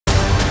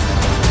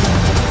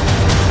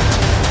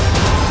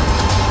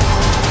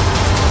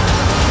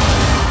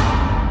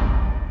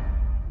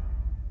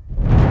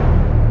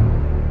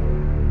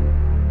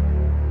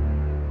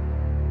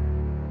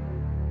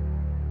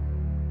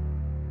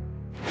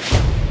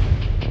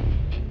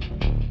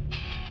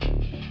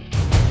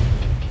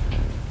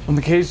When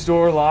the cage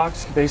door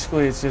locks,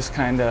 basically it's just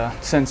kind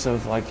of sense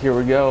of like, here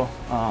we go.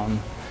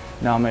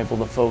 Now I'm able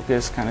to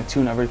focus, kind of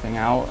tune everything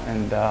out,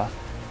 and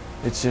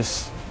it's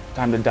just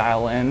time to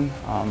dial in.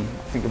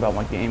 Think about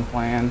my game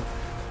plan.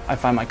 I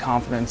find my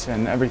confidence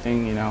in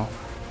everything, that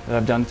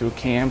I've done through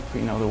camp.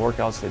 The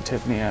workouts that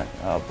Tiffany at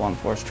Blunt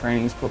Force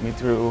Trainings put me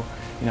through.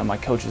 My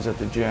coaches at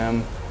the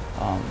gym.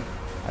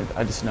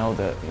 I just know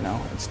that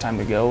it's time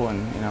to go,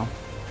 and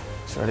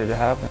it's ready to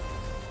happen.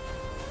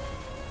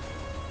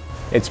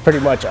 It's pretty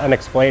much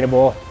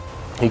unexplainable.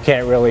 You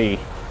can't really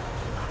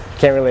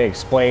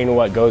explain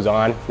what goes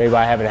on. Maybe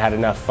I haven't had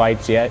enough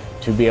fights yet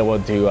to be able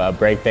to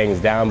break things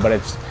down, but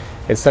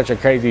it's such a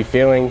crazy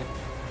feeling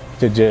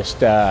to just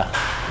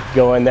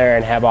go in there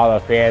and have all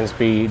the fans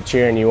be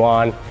cheering you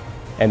on,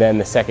 and then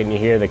the second you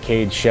hear the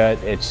cage shut,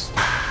 it's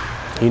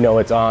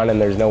on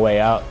and there's no way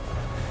out.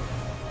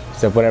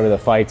 So whenever the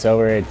fight's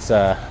over, it's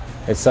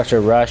such a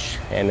rush,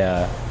 and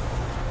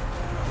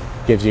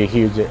gives you a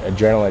huge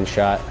adrenaline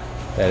shot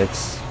that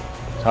it's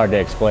hard to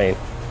explain.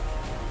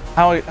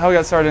 How I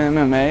got started in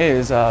MMA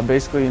is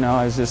basically,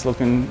 I was just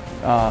looking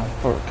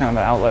for kind of an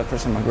outlet for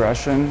some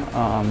aggression.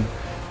 I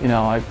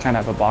kind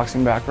of have a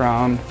boxing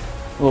background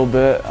a little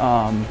bit,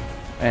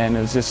 and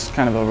it was just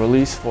kind of a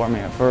release for me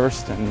at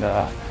first. And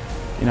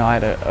I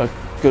had a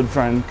good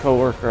friend,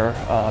 coworker,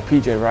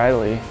 PJ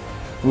Riley,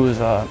 who was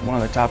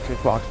one of the top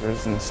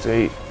kickboxers in the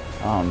state,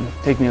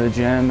 take me to the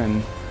gym,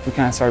 and we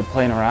kind of started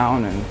playing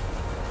around. And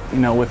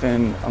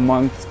within a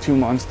month, 2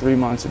 months, 3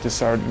 months, it just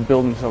started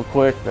building so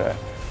quick that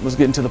it was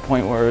getting to the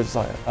point where it was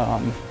like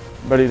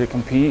ready to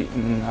compete.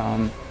 And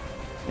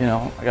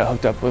I got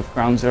hooked up with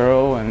Ground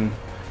Zero, and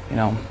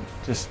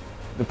just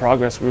the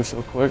progress grew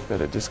so quick that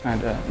it just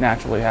kind of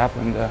naturally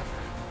happened to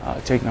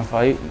taking a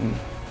fight and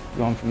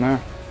going from there.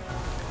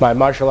 My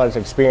martial arts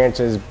experience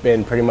has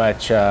been pretty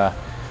much, I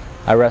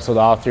wrestled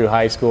all through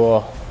high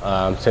school,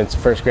 since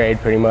first grade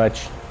pretty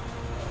much.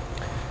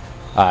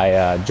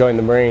 I joined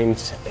the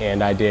Marines,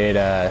 and I did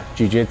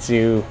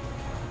jiu-jitsu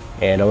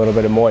and a little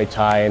bit of Muay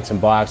Thai and some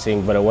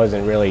boxing, but it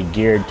wasn't really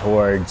geared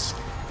towards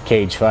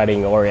cage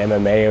fighting or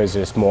MMA. It was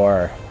just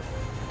more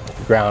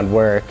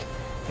groundwork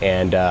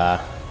and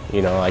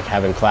like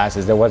having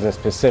classes. That wasn't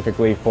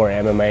specifically for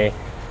MMA.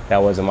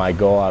 That wasn't my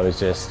goal. I was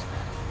just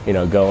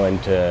going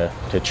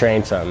to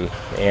train something.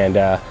 And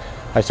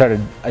I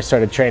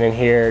started training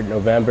here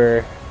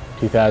November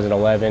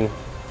 2011,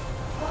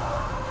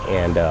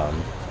 and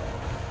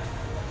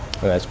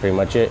that's pretty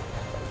much it.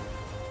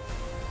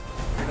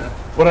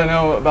 What I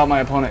know about my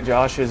opponent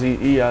Josh is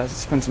he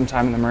spent some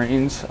time in the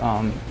Marines.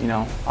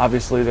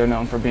 Obviously they're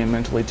known for being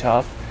mentally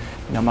tough.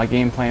 My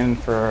game plan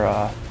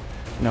for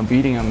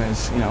beating him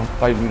is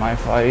fighting my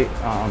fight.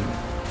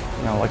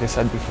 Like I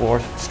said before,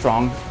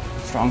 strong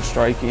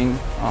striking,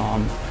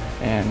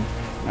 and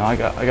I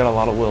got a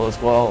lot of will as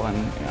well.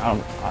 And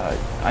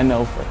I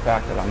know for a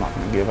fact that I'm not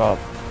going to give up.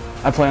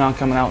 I plan on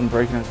coming out and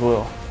breaking his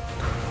will.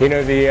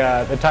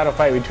 The title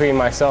fight between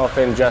myself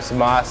and Justin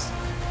Moss,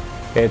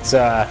 it's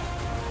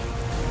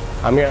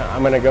I'm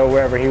gonna go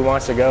wherever he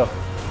wants to go,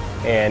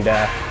 and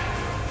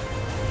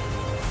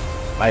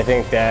I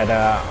think that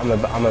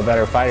I'm a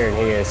better fighter than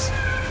he is,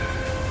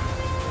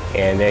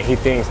 and he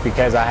thinks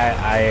because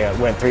I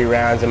went 3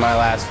 rounds in my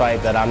last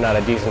fight that I'm not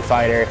a decent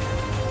fighter,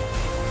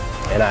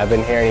 and I've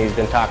been hearing he's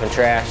been talking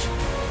trash,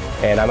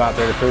 and I'm out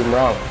there to prove him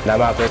wrong, and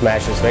I'm out there to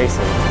smash his face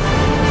in.